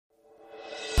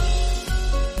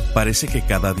Parece que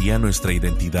cada día nuestra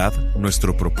identidad,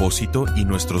 nuestro propósito y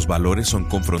nuestros valores son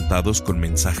confrontados con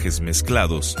mensajes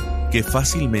mezclados que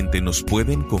fácilmente nos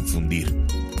pueden confundir.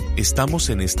 Estamos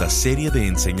en esta serie de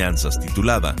enseñanzas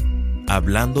titulada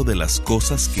Hablando de las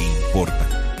cosas que importan.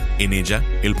 En ella,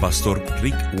 el pastor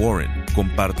Rick Warren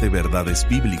comparte verdades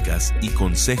bíblicas y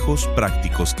consejos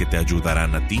prácticos que te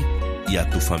ayudarán a ti y a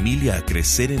tu familia a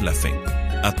crecer en la fe,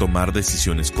 a tomar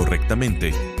decisiones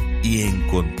correctamente y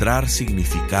encontrar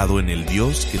significado en el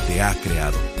Dios que te ha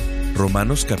creado.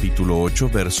 Romanos capítulo 8,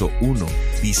 verso 1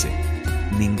 dice: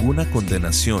 Ninguna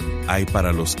condenación hay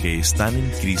para los que están en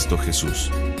Cristo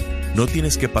Jesús. No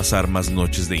tienes que pasar más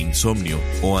noches de insomnio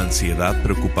o ansiedad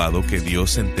preocupado que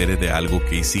Dios se entere de algo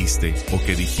que hiciste o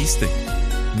que dijiste.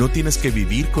 No tienes que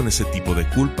vivir con ese tipo de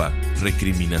culpa,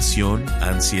 recriminación,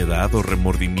 ansiedad o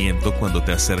remordimiento cuando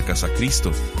te acercas a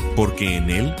Cristo, porque en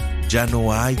Él ya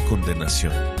no hay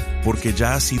condenación, porque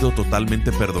ya has sido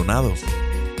totalmente perdonado.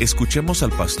 Escuchemos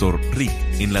al pastor Rick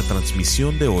en la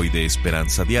transmisión de hoy de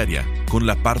Esperanza Diaria, con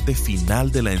la parte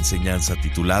final de la enseñanza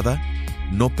titulada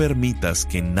No permitas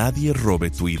que nadie robe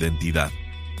tu identidad.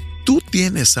 Tú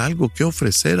tienes algo que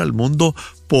ofrecer al mundo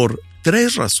por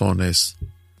 3 razones.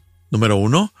 Número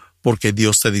 1, porque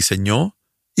Dios te diseñó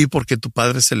y porque tu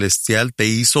Padre Celestial te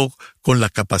hizo con la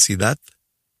capacidad.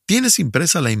 Tienes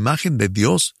impresa la imagen de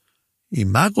Dios,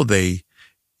 Imago Dei.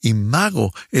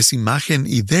 Imago es imagen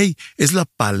y Dei es la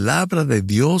palabra de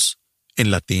Dios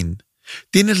en latín.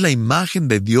 Tienes la imagen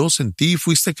de Dios en ti,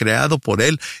 fuiste creado por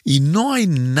Él y no hay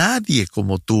nadie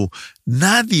como tú.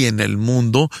 Nadie en el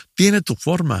mundo tiene tu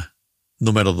forma.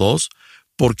 Número 2,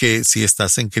 porque si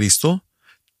estás en Cristo,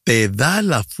 te da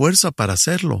la fuerza para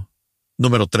hacerlo.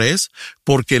 Número 3,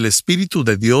 porque el Espíritu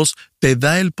de Dios te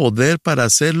da el poder para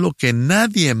hacer lo que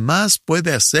nadie más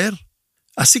puede hacer.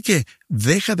 Así que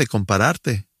deja de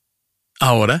compararte.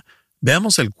 Ahora,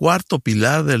 veamos el 4º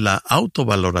pilar de la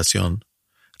autovaloración.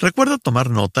 Recuerda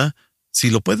tomar nota si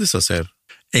lo puedes hacer.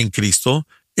 En Cristo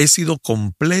he sido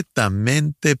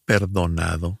completamente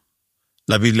perdonado.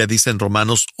 La Biblia dice en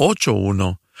Romanos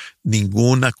 8:1,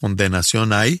 ninguna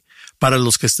condenación hay para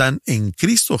los que están en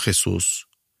Cristo Jesús.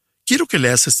 Quiero que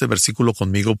leas este versículo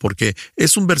conmigo porque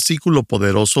es un versículo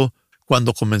poderoso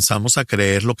cuando comenzamos a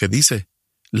creer lo que dice.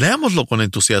 Leámoslo con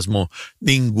entusiasmo.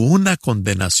 Ninguna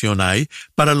condenación hay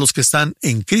para los que están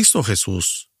en Cristo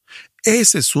Jesús.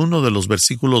 Ese es uno de los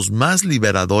versículos más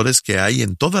liberadores que hay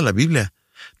en toda la Biblia.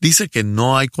 Dice que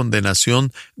no hay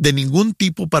condenación de ningún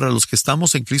tipo para los que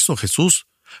estamos en Cristo Jesús,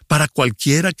 para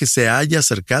cualquiera que se haya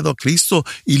acercado a Cristo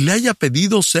y le haya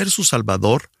pedido ser su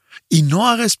Salvador, y no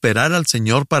haga esperar al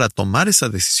Señor para tomar esa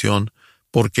decisión,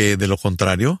 porque de lo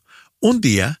contrario, un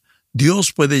día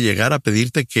Dios puede llegar a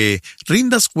pedirte que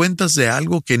rindas cuentas de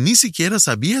algo que ni siquiera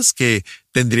sabías que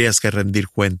tendrías que rendir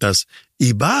cuentas,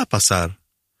 y va a pasar.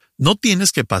 No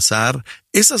tienes que pasar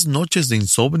esas noches de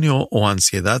insomnio o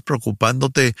ansiedad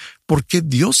preocupándote porque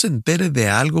Dios se entere de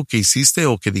algo que hiciste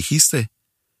o que dijiste.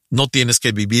 No tienes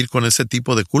que vivir con ese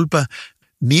tipo de culpa,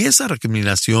 ni esa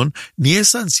recriminación, ni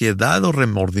esa ansiedad o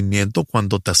remordimiento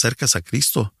cuando te acercas a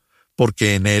Cristo,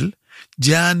 porque en Él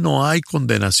ya no hay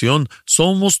condenación,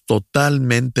 somos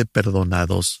totalmente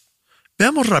perdonados.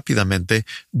 Veamos rápidamente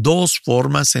 2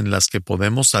 formas en las que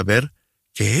podemos saber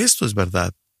que esto es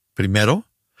verdad. Primero,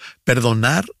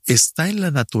 perdonar está en la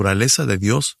naturaleza de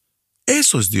Dios.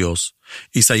 Eso es Dios.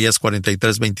 Isaías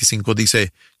 43:25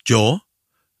 dice, yo,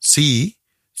 sí,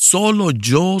 solo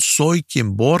yo soy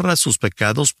quien borra sus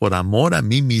pecados por amor a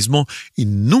mí mismo y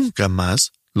nunca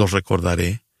más los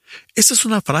recordaré. Esa es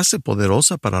una frase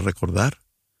poderosa para recordar.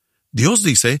 Dios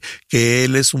dice que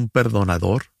Él es un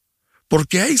perdonador,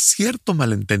 porque hay cierto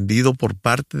malentendido por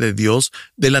parte de Dios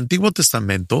del Antiguo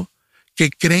Testamento que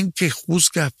creen que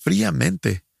juzga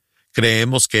fríamente.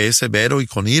 Creemos que es severo y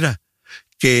con ira,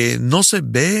 que no se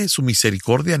ve su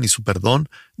misericordia, ni su perdón,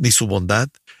 ni su bondad.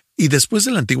 Y después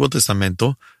del Antiguo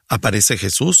Testamento aparece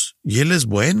Jesús, y Él es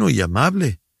bueno y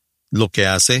amable, lo que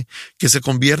hace que se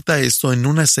convierta esto en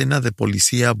una escena de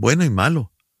policía bueno y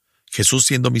malo. Jesús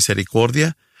siendo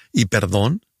misericordia y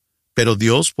perdón, pero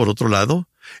Dios, por otro lado,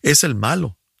 es el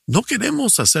malo. No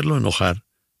queremos hacerlo enojar,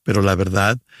 pero la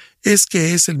verdad es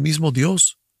que es el mismo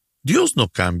Dios. Dios no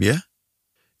cambia,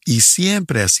 y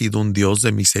siempre ha sido un Dios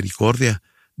de misericordia,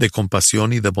 de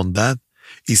compasión y de bondad.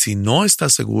 Y si no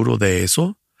estás seguro de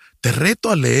eso, te reto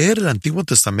a leer el Antiguo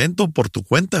Testamento por tu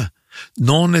cuenta.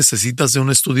 No necesitas de un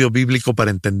estudio bíblico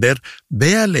para entender.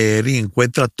 Ve a leer y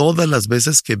encuentra todas las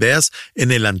veces que veas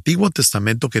en el Antiguo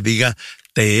Testamento que diga,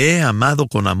 te he amado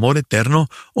con amor eterno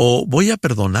o voy a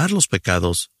perdonar los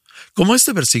pecados. Como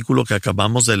este versículo que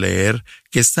acabamos de leer,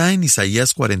 que está en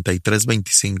Isaías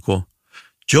 43:25.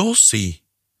 Yo sí.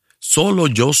 Solo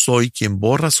yo soy quien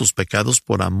borra sus pecados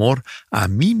por amor a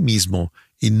mí mismo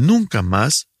y nunca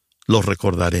más los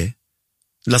recordaré.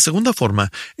 La segunda forma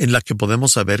en la que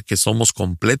podemos saber que somos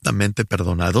completamente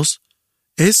perdonados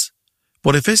es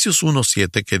por Efesios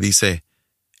 1:7 que dice,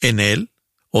 en Él,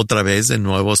 otra vez de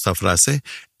nuevo esta frase,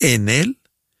 en Él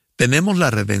tenemos la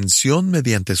redención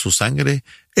mediante su sangre,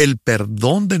 el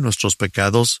perdón de nuestros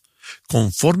pecados,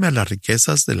 conforme a las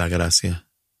riquezas de la gracia.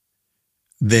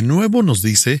 De nuevo nos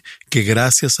dice que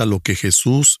gracias a lo que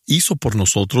Jesús hizo por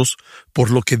nosotros, por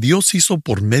lo que Dios hizo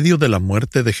por medio de la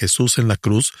muerte de Jesús en la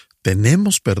cruz,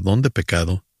 tenemos perdón de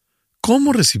pecado.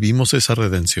 ¿Cómo recibimos esa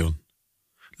redención?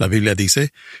 La Biblia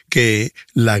dice que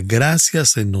la gracia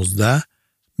se nos da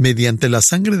mediante la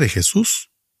sangre de Jesús.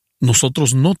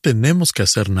 Nosotros no tenemos que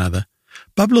hacer nada.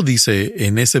 Pablo dice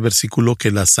en ese versículo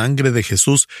que la sangre de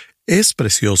Jesús es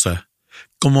preciosa,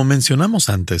 como mencionamos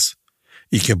antes,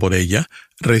 y que por ella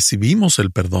recibimos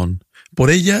el perdón.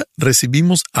 Por ella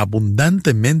recibimos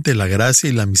abundantemente la gracia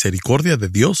y la misericordia de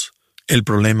Dios. El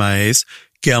problema es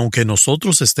que aunque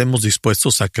nosotros estemos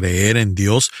dispuestos a creer en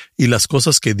Dios y las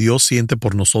cosas que Dios siente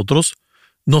por nosotros,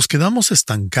 nos quedamos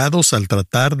estancados al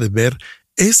tratar de ver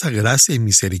esa gracia y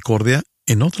misericordia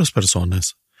en otras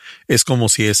personas. Es como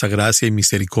si esa gracia y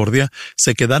misericordia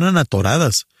se quedaran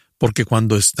atoradas, porque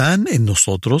cuando están en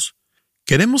nosotros,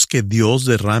 queremos que Dios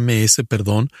derrame ese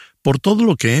perdón por todo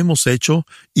lo que hemos hecho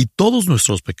y todos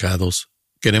nuestros pecados.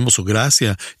 Queremos su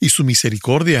gracia y su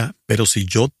misericordia, pero si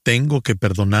yo tengo que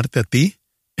perdonarte a ti,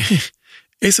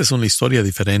 esa es una historia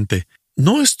diferente.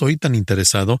 No estoy tan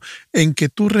interesado en que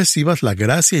tú recibas la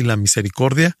gracia y la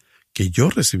misericordia que yo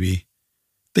recibí.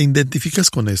 ¿Te identificas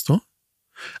con esto?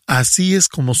 Así es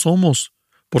como somos,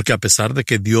 porque a pesar de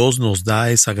que Dios nos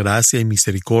da esa gracia y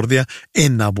misericordia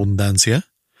en abundancia,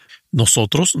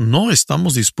 nosotros no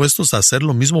estamos dispuestos a hacer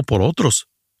lo mismo por otros.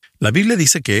 La Biblia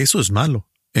dice que eso es malo.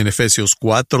 En Efesios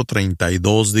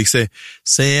 4:32 dice,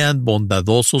 sean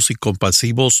bondadosos y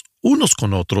compasivos unos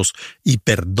con otros y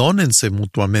perdónense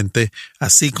mutuamente,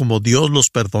 así como Dios los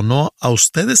perdonó a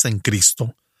ustedes en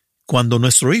Cristo. Cuando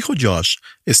nuestro hijo Josh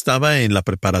estaba en la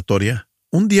preparatoria,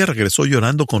 un día regresó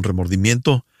llorando con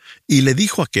remordimiento y le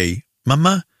dijo a Kay,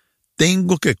 mamá,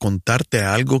 tengo que contarte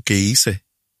algo que hice.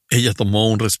 Ella tomó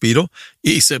un respiro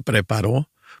y se preparó,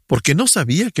 porque no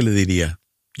sabía qué le diría.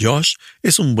 Josh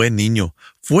es un buen niño,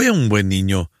 fue un buen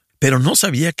niño, pero no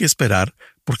sabía qué esperar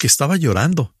porque estaba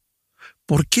llorando.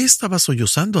 ¿Por qué estaba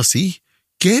sollozando así?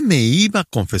 ¿Qué me iba a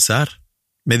confesar?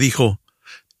 Me dijo,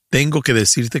 tengo que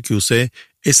decirte que usé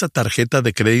esa tarjeta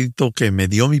de crédito que me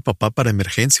dio mi papá para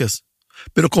emergencias,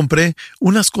 pero compré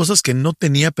unas cosas que no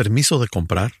tenía permiso de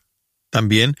comprar.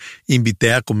 También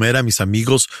invité a comer a mis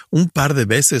amigos un par de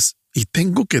veces y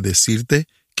tengo que decirte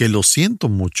que lo siento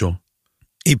mucho.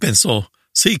 Y pensó,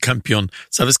 sí, campeón,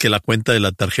 sabes que la cuenta de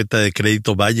la tarjeta de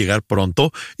crédito va a llegar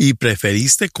pronto y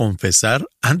preferiste confesar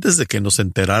antes de que nos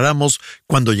enteráramos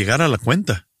cuando llegara la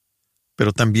cuenta.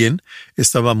 Pero también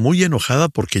estaba muy enojada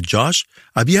porque Josh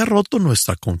había roto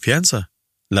nuestra confianza.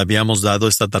 Le habíamos dado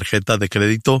esta tarjeta de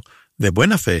crédito de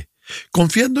buena fe,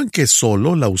 confiando en que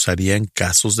solo la usaría en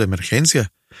casos de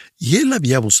emergencia, y él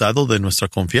había abusado de nuestra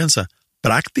confianza.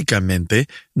 Prácticamente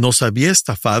nos había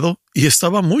estafado y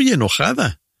estaba muy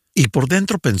enojada. Y por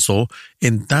dentro pensó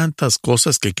en tantas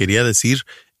cosas que quería decir,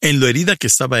 en lo herida que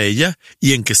estaba ella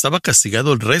y en que estaba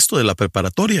castigado el resto de la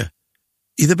preparatoria.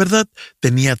 Y de verdad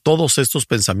tenía todos estos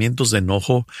pensamientos de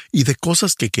enojo y de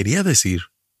cosas que quería decir.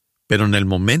 Pero en el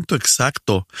momento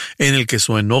exacto en el que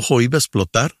su enojo iba a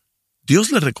explotar,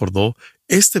 Dios le recordó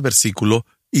este versículo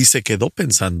y se quedó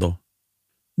pensando.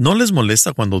 ¿No les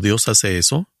molesta cuando Dios hace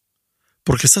eso?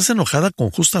 Porque estás enojada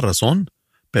con justa razón,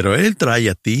 pero Él trae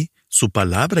a ti su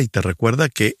palabra y te recuerda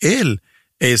que Él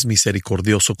es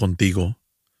misericordioso contigo.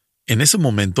 En ese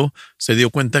momento se dio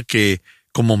cuenta que,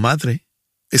 como madre,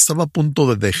 estaba a punto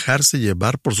de dejarse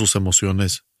llevar por sus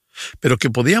emociones, pero que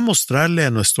podía mostrarle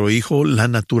a nuestro hijo la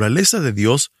naturaleza de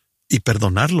Dios y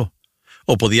perdonarlo.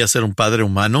 O podía ser un padre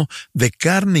humano de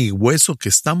carne y hueso que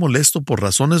está molesto por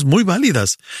razones muy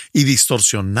válidas y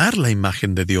distorsionar la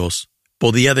imagen de Dios.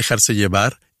 Podía dejarse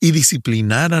llevar y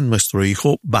disciplinar a nuestro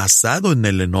hijo basado en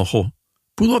el enojo.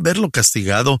 Pudo haberlo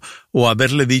castigado o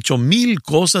haberle dicho 1000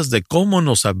 cosas de cómo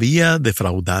nos había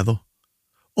defraudado.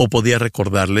 O podía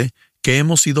recordarle que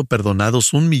hemos sido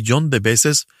perdonados 1,000,000 de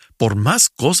veces por más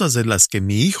cosas de las que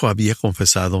mi hijo había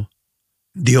confesado.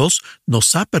 Dios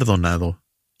nos ha perdonado.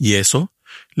 Y eso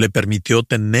le permitió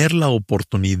tener la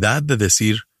oportunidad de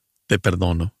decir, te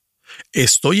perdono.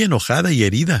 Estoy enojada y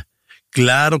herida.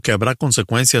 Claro que habrá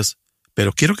consecuencias,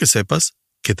 pero quiero que sepas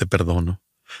que te perdono.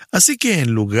 Así que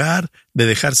en lugar de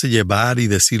dejarse llevar y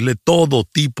decirle todo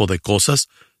tipo de cosas,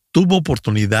 tuvo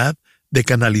oportunidad de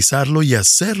canalizarlo y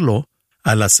hacerlo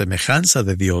a la semejanza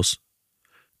de Dios.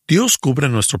 Dios cubre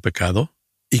nuestro pecado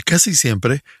y casi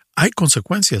siempre hay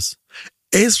consecuencias.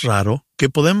 Es raro que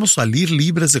podamos salir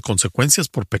libres de consecuencias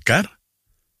por pecar.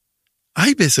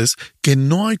 Hay veces que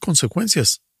no hay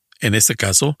consecuencias. En este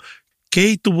caso,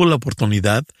 Kay tuvo la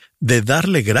oportunidad de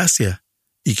darle gracia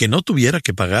y que no tuviera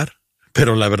que pagar.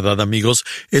 Pero la verdad, amigos,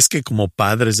 es que como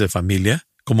padres de familia,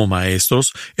 como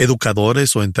maestros,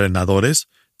 educadores o entrenadores,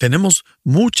 tenemos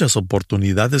muchas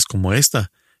oportunidades como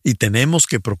esta y tenemos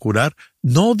que procurar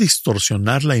no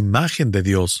distorsionar la imagen de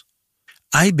Dios.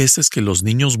 Hay veces que los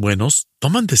niños buenos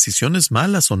toman decisiones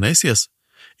malas o necias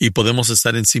y podemos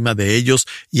estar encima de ellos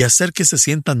y hacer que se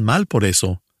sientan mal por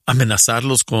eso,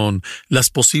 amenazarlos con las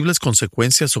posibles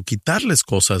consecuencias o quitarles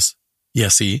cosas, y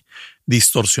así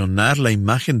distorsionar la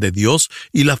imagen de Dios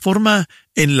y la forma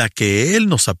en la que Él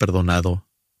nos ha perdonado.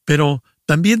 Pero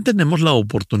también tenemos la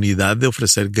oportunidad de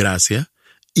ofrecer gracia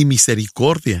y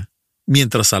misericordia,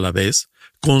 mientras a la vez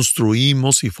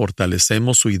construimos y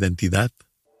fortalecemos su identidad.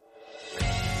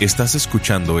 Estás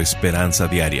escuchando Esperanza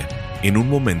Diaria. En un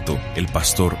momento, el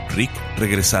pastor Rick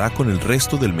regresará con el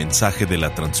resto del mensaje de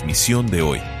la transmisión de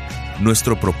hoy.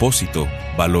 Nuestro propósito,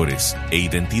 valores e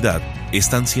identidad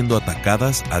están siendo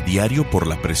atacadas a diario por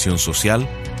la presión social,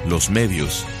 los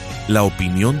medios, la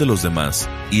opinión de los demás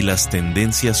y las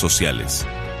tendencias sociales.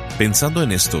 Pensando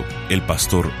en esto, el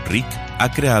pastor Rick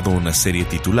ha creado una serie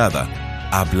titulada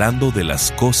Hablando de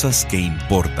las cosas que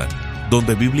importan,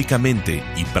 donde bíblicamente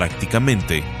y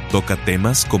prácticamente toca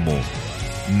temas como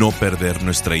no perder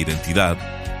nuestra identidad,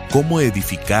 cómo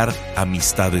edificar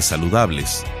amistades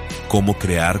saludables, cómo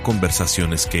crear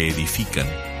conversaciones que edifican,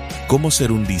 cómo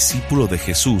ser un discípulo de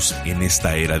Jesús en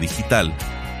esta era digital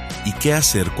y qué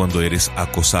hacer cuando eres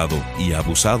acosado y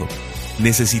abusado.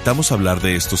 Necesitamos hablar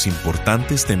de estos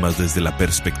importantes temas desde la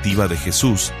perspectiva de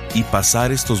Jesús y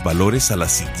pasar estos valores a la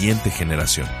siguiente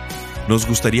generación. Nos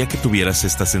gustaría que tuvieras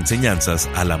estas enseñanzas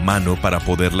a la mano para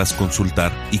poderlas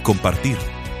consultar y compartir.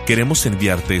 Queremos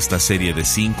enviarte esta serie de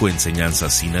 5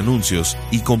 enseñanzas sin anuncios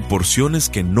y con porciones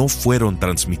que no fueron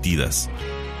transmitidas.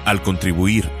 Al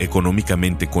contribuir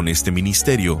económicamente con este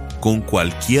ministerio, con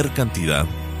cualquier cantidad,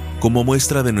 como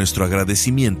muestra de nuestro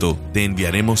agradecimiento, te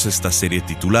enviaremos esta serie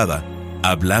titulada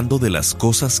Hablando de las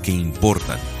cosas que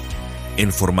importan,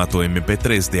 en formato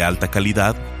MP3 de alta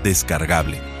calidad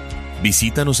descargable.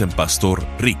 Visítanos en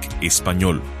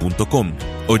pastorricespañol.com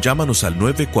o llámanos al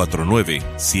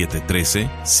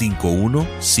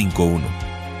 949-713-5151.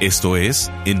 Esto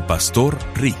es, en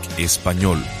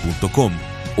pastorricespañol.com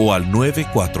o al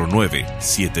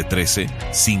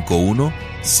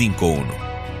 949-713-5151.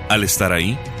 Al estar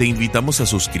ahí, te invitamos a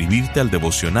suscribirte al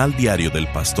devocional diario del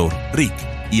pastor Rick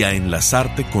y a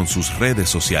enlazarte con sus redes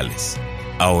sociales.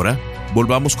 Ahora,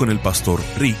 volvamos con el pastor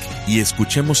Rick y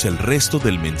escuchemos el resto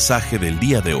del mensaje del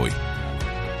día de hoy.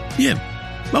 Bien,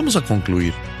 vamos a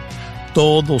concluir.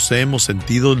 Todos hemos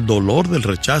sentido el dolor del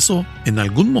rechazo en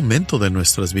algún momento de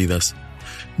nuestras vidas.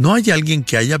 ¿No hay alguien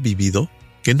que haya vivido,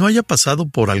 que no haya pasado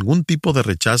por algún tipo de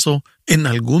rechazo en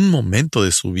algún momento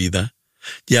de su vida,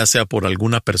 ya sea por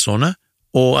alguna persona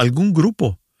o algún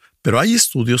grupo? Pero hay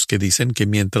estudios que dicen que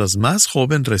mientras más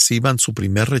joven reciban su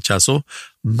primer rechazo,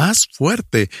 más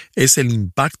fuerte es el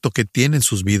impacto que tiene en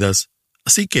sus vidas.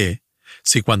 Así que,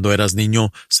 si cuando eras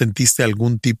niño sentiste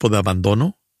algún tipo de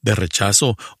abandono, de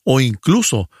rechazo o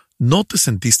incluso no te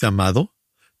sentiste amado,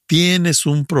 tienes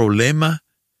un problema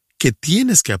que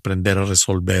tienes que aprender a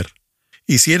resolver.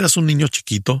 Y si eras un niño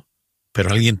chiquito,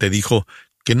 pero alguien te dijo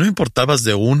que no importabas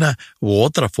de una u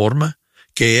otra forma,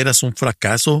 que eras un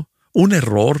fracaso, un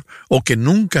error o que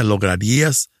nunca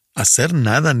lograrías hacer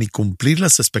nada ni cumplir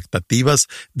las expectativas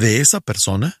de esa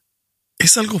persona,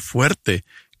 es algo fuerte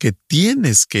que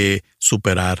tienes que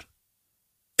superar.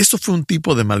 Esto fue un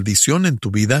tipo de maldición en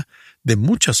tu vida de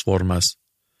muchas formas.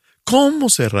 ¿Cómo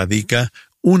se erradica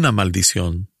una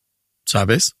maldición?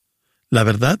 ¿Sabes? La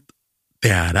verdad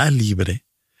te hará libre.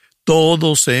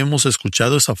 Todos hemos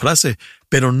escuchado esa frase,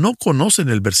 pero no conocen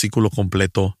el versículo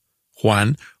completo.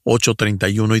 Juan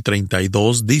 8:31 y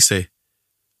 32 dice,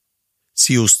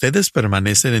 si ustedes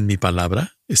permanecen en mi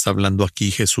palabra, está hablando aquí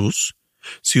Jesús,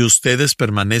 si ustedes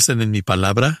permanecen en mi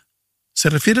palabra, se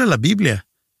refiere a la Biblia.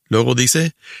 Luego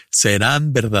dice,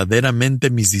 serán verdaderamente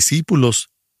mis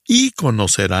discípulos y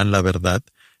conocerán la verdad,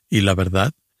 y la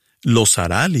verdad los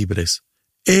hará libres.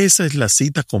 Esa es la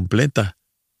cita completa.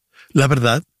 La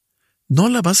verdad no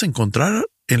la vas a encontrar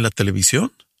en la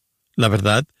televisión. La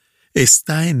verdad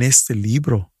está en este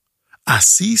libro.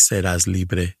 Así serás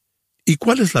libre. ¿Y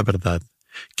cuál es la verdad?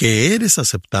 que eres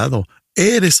aceptado,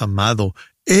 eres amado,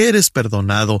 eres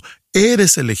perdonado,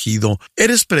 eres elegido,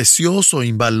 eres precioso,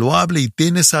 invaluable y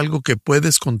tienes algo que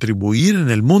puedes contribuir en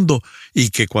el mundo y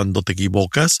que cuando te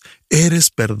equivocas, eres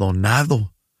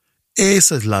perdonado.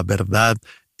 Esa es la verdad.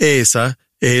 Esa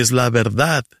es la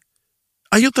verdad.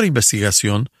 Hay otra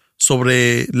investigación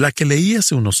sobre la que leí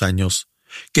hace unos años,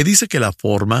 que dice que la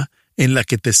forma en la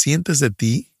que te sientes de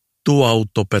ti, tu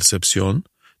autopercepción,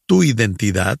 tu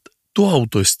identidad, tu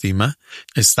autoestima,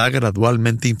 está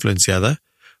gradualmente influenciada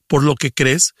por lo que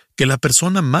crees que la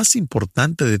persona más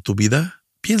importante de tu vida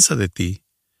piensa de ti.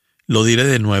 Lo diré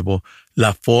de nuevo,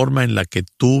 la forma en la que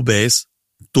tú ves,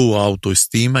 tu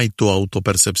autoestima y tu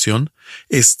autopercepción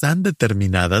están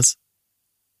determinadas,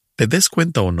 te des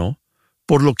cuenta o no,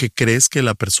 por lo que crees que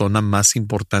la persona más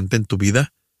importante en tu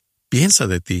vida piensa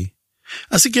de ti.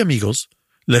 Así que amigos,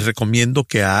 les recomiendo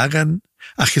que hagan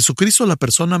a Jesucristo la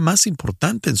persona más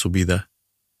importante en su vida.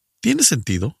 ¿Tiene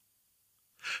sentido?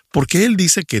 Porque Él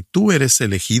dice que tú eres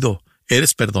elegido,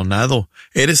 eres perdonado,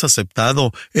 eres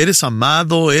aceptado, eres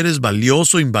amado, eres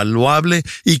valioso, invaluable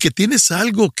y que tienes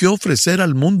algo que ofrecer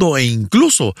al mundo e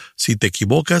incluso, si te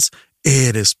equivocas,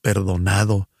 eres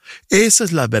perdonado. Esa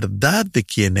es la verdad de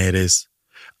quién eres.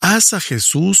 Haz a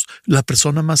Jesús la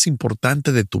persona más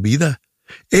importante de tu vida.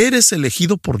 Eres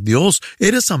elegido por Dios,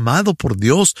 eres amado por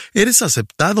Dios, eres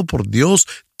aceptado por Dios,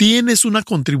 tienes una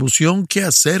contribución que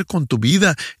hacer con tu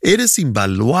vida, eres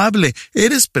invaluable,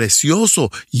 eres precioso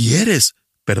y eres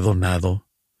perdonado.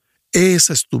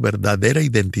 Esa es tu verdadera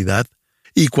identidad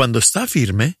y cuando está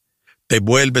firme, te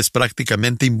vuelves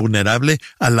prácticamente invulnerable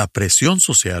a la presión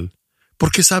social,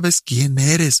 porque sabes quién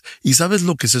eres y sabes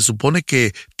lo que se supone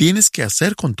que tienes que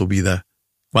hacer con tu vida.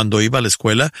 Cuando iba a la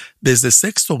escuela, desde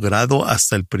sexto grado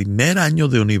hasta el primer año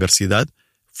de universidad,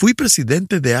 fui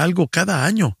presidente de algo cada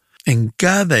año. En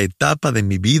cada etapa de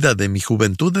mi vida, de mi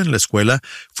juventud en la escuela,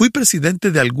 fui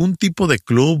presidente de algún tipo de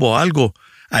club o algo,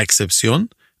 a excepción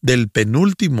del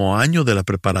penúltimo año de la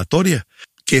preparatoria,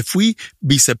 que fui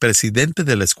vicepresidente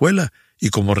de la escuela, y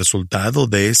como resultado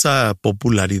de esa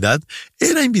popularidad,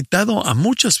 era invitado a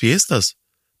muchas fiestas.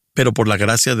 Pero por la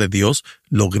gracia de Dios,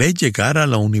 logré llegar a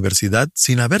la universidad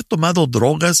sin haber tomado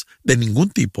drogas de ningún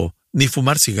tipo, ni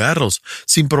fumar cigarros,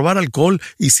 sin probar alcohol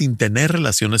y sin tener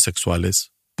relaciones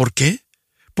sexuales. ¿Por qué?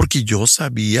 Porque yo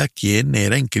sabía quién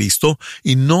era en Cristo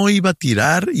y no iba a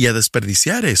tirar y a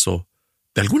desperdiciar eso.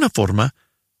 De alguna forma,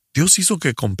 Dios hizo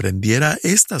que comprendiera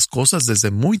estas cosas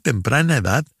desde muy temprana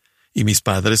edad, y mis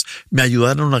padres me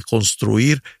ayudaron a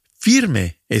construir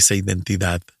firme esa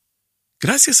identidad.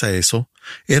 Gracias a eso,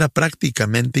 era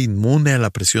prácticamente inmune a la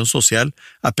presión social,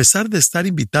 a pesar de estar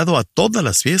invitado a todas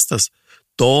las fiestas.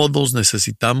 Todos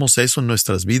necesitamos eso en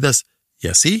nuestras vidas, y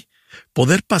así,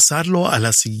 poder pasarlo a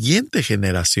la siguiente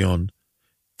generación.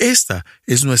 Esta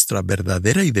es nuestra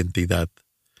verdadera identidad.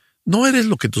 No eres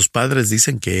lo que tus padres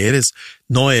dicen que eres,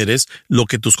 no eres lo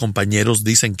que tus compañeros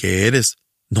dicen que eres,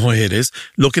 no eres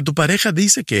lo que tu pareja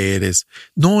dice que eres,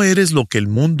 no eres lo que el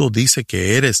mundo dice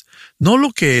que eres, no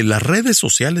lo que las redes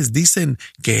sociales dicen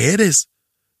que eres,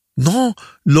 no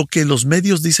lo que los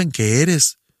medios dicen que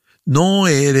eres. No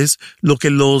eres lo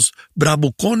que los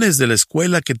bravucones de la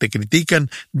escuela que te critican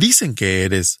dicen que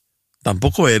eres.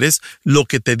 Tampoco eres lo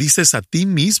que te dices a ti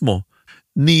mismo,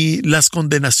 ni las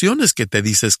condenaciones que te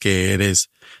dices que eres,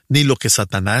 ni lo que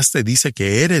Satanás te dice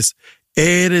que eres.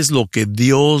 Eres lo que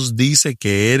Dios dice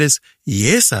que eres y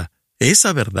esa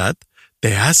verdad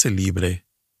te hace libre.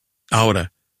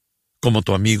 Ahora, como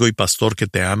tu amigo y pastor que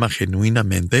te ama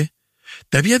genuinamente,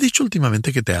 ¿te había dicho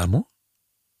últimamente que te amo?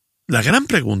 La gran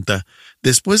pregunta,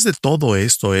 después de todo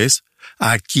esto, es,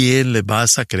 ¿a quién le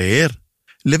vas a creer?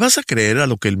 ¿Le vas a creer a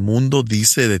lo que el mundo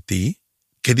dice de ti?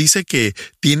 ¿Que dice que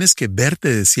tienes que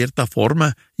verte de cierta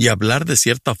forma y hablar de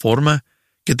cierta forma?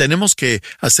 ¿Que tenemos que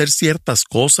hacer ciertas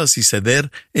cosas y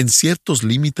ceder en ciertos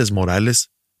límites morales?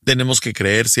 ¿Tenemos que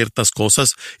creer ciertas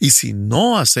cosas y si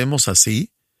no hacemos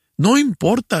así, no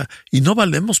importa y no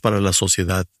valemos para la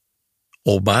sociedad?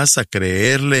 ¿O vas a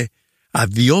creerle a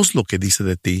Dios lo que dice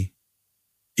de ti?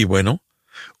 Y bueno,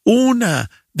 una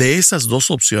de esas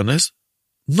dos opciones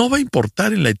no va a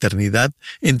importar en la eternidad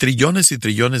en trillones y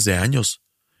trillones de años.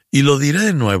 Y lo diré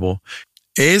de nuevo,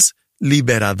 es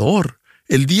liberador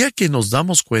el día que nos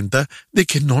damos cuenta de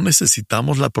que no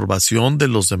necesitamos la aprobación de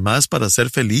los demás para ser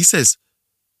felices.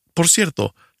 Por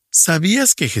cierto,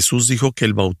 ¿sabías que Jesús dijo que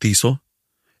el bautizo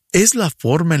es la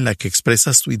forma en la que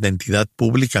expresas tu identidad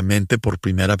públicamente por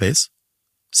primera vez?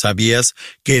 ¿Sabías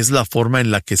que es la forma en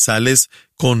la que sales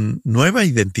con nueva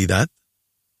identidad?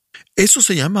 Eso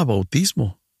se llama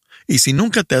bautismo. Y si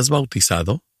nunca te has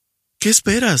bautizado, ¿qué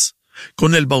esperas?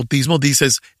 Con el bautismo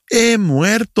dices, He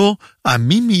muerto a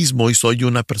mí mismo y soy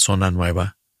una persona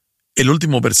nueva. El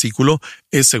último versículo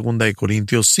es 2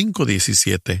 Corintios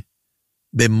 5:17.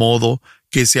 De modo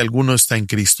que si alguno está en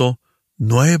Cristo,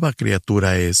 nueva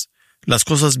criatura es. Las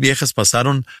cosas viejas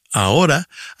pasaron, ahora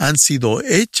han sido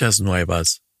hechas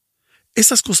nuevas.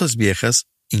 Esas cosas viejas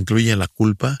incluyen la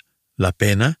culpa, la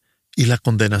pena y la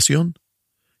condenación.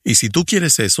 Y si tú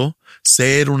quieres eso,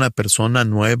 ser una persona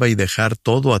nueva y dejar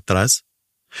todo atrás,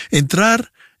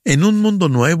 entrar en un mundo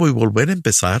nuevo y volver a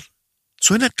empezar,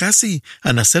 suena casi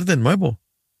a nacer de nuevo.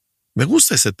 Me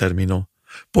gusta ese término,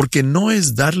 porque no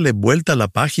es darle vuelta a la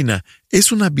página,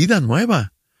 es una vida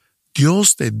nueva.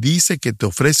 Dios te dice que te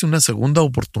ofrece una segunda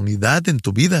oportunidad en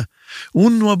tu vida,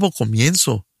 un nuevo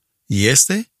comienzo. ¿Y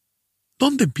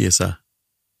dónde empieza?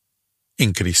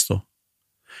 En Cristo.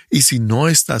 Y si no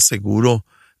estás seguro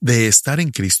de estar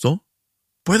en Cristo,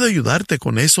 puedo ayudarte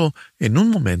con eso en un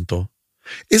momento.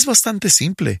 Es bastante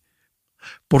simple,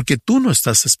 porque tú no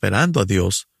estás esperando a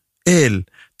Dios. Él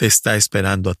te está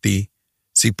esperando a ti.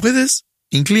 Si puedes,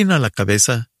 inclina la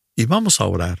cabeza y vamos a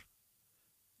orar.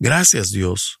 Gracias,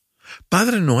 Dios.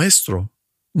 Padre nuestro,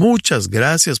 muchas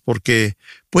gracias porque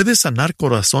puedes sanar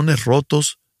corazones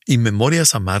rotos y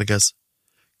memorias amargas.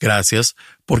 Gracias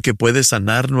porque puedes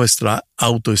sanar nuestra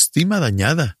autoestima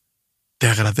dañada. Te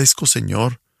agradezco,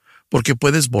 Señor, porque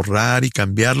puedes borrar y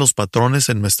cambiar los patrones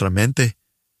en nuestra mente.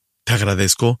 Te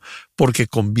agradezco porque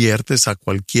conviertes a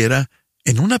cualquiera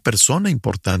en una persona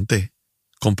importante,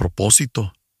 con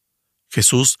propósito.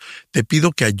 Jesús, te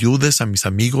pido que ayudes a mis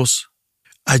amigos.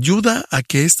 Ayuda a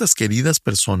que estas queridas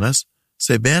personas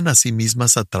se vean a sí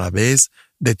mismas a través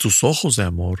de tus ojos de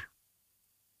amor.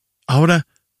 Ahora,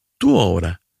 tú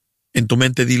ora. En tu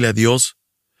mente dile a Dios.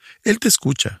 Él te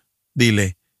escucha.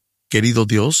 Dile, querido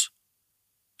Dios.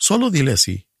 Solo dile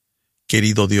así.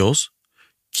 Querido Dios,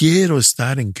 quiero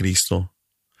estar en Cristo.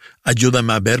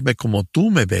 Ayúdame a verme como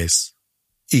tú me ves.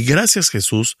 Y gracias,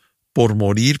 Jesús, por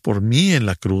morir por mí en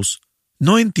la cruz.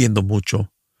 No entiendo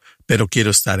mucho, pero quiero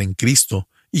estar en Cristo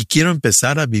y quiero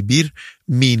empezar a vivir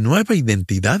mi nueva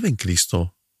identidad en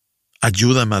Cristo.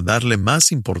 Ayúdame a darle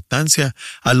más importancia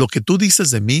a lo que tú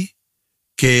dices de mí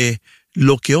que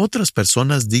lo que otras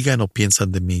personas digan o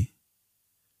piensan de mí.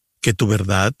 Que tu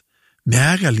verdad me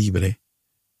haga libre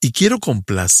y quiero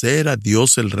complacer a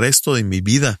Dios el resto de mi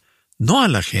vida, no a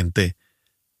la gente.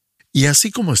 Y así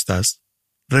como estás,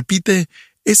 repite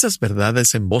esas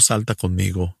verdades en voz alta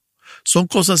conmigo. Son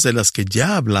cosas de las que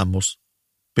ya hablamos,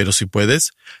 pero si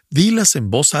puedes, dilas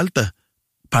en voz alta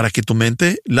para que tu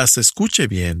mente las escuche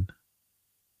bien.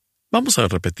 Vamos a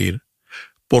repetir.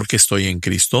 Porque estoy en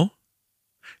Cristo,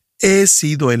 he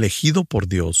sido elegido por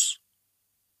Dios.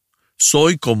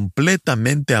 Soy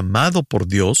completamente amado por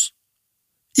Dios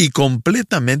y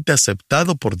completamente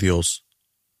aceptado por Dios.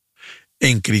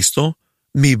 En Cristo,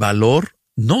 mi valor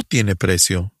no tiene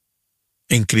precio.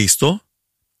 En Cristo,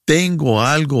 tengo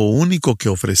algo único que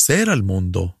ofrecer al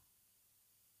mundo.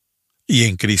 Y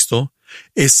en Cristo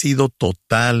he sido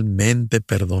totalmente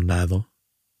perdonado.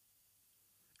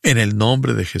 En el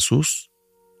nombre de Jesús.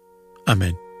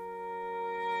 Amén.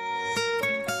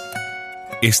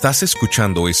 Estás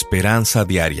escuchando Esperanza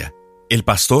Diaria. El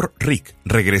pastor Rick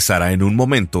regresará en un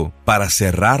momento para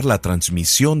cerrar la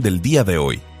transmisión del día de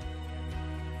hoy.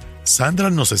 Sandra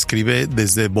nos escribe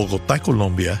desde Bogotá,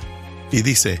 Colombia, y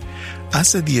dice: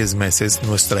 hace 10 meses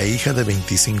nuestra hija de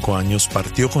 25 años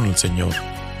partió con el Señor,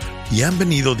 y han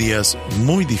venido días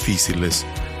muy difíciles,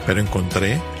 pero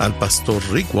encontré al pastor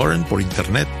Rick Warren por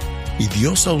internet, y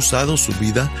Dios ha usado su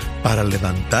vida para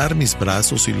levantar mis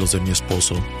brazos y los de mi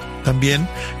esposo. También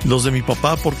los de mi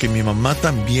papá, porque mi mamá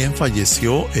también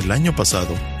falleció el año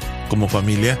pasado. Como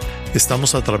familia,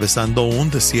 estamos atravesando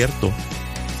un desierto,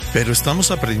 pero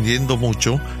estamos aprendiendo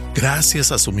mucho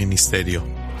gracias a su ministerio.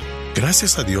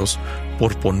 Gracias a Dios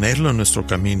por ponerlo en nuestro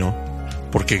camino,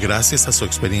 porque gracias a su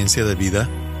experiencia de vida,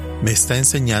 me está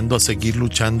enseñando a seguir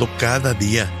luchando cada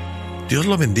día. Dios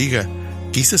lo bendiga.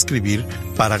 Quise escribir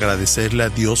para agradecerle a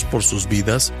Dios por sus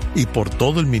vidas y por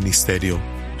todo el ministerio.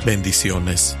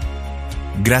 Bendiciones.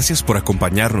 Gracias por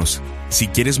acompañarnos. Si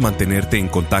quieres mantenerte en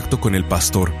contacto con el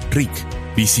pastor Rick,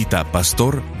 visita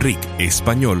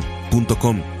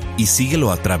pastorricespañol.com y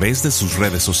síguelo a través de sus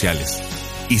redes sociales.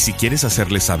 Y si quieres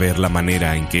hacerle saber la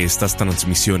manera en que estas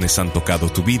transmisiones han tocado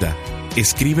tu vida,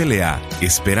 escríbele a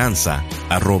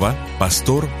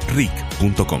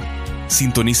esperanza@pastorrick.com.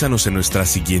 Sintonízanos en nuestra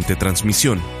siguiente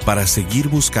transmisión para seguir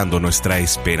buscando nuestra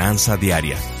esperanza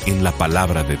diaria en la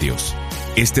palabra de Dios.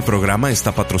 Este programa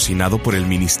está patrocinado por el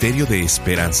Ministerio de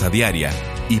Esperanza Diaria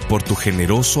y por tu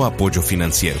generoso apoyo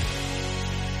financiero.